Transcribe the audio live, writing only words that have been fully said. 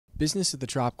Business at the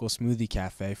Tropical Smoothie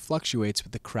Cafe fluctuates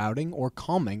with the crowding or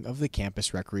calming of the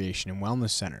campus recreation and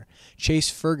wellness center. Chase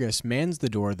Fergus mans the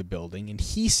door of the building, and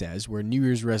he says where New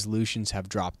Year's resolutions have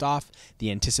dropped off,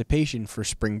 the anticipation for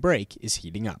spring break is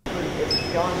heating up.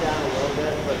 It's gone down a little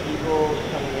bit, but people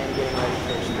coming in getting ready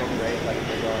for spring break, like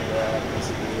they're going to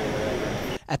PCB or whatever.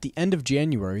 At the end of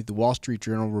January, the Wall Street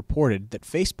Journal reported that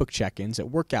Facebook check-ins at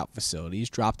workout facilities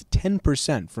dropped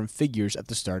 10% from figures at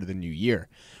the start of the new year.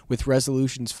 With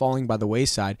resolutions falling by the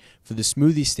wayside for the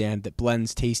smoothie stand that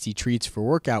blends tasty treats for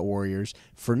workout warriors,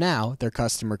 for now, their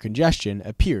customer congestion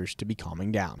appears to be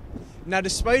calming down. Now,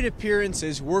 despite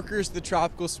appearances, workers at the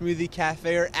Tropical Smoothie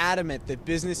Cafe are adamant that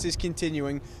business is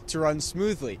continuing to run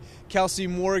smoothly. Kelsey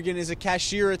Morgan is a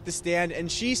cashier at the stand,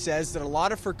 and she says that a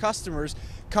lot of her customers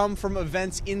come from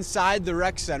events inside the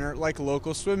rec center like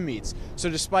local swim meets. So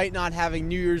despite not having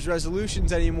New Year's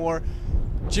resolutions anymore,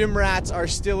 gym rats are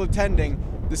still attending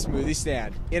the smoothie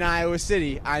stand. In Iowa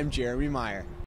City, I'm Jeremy Meyer.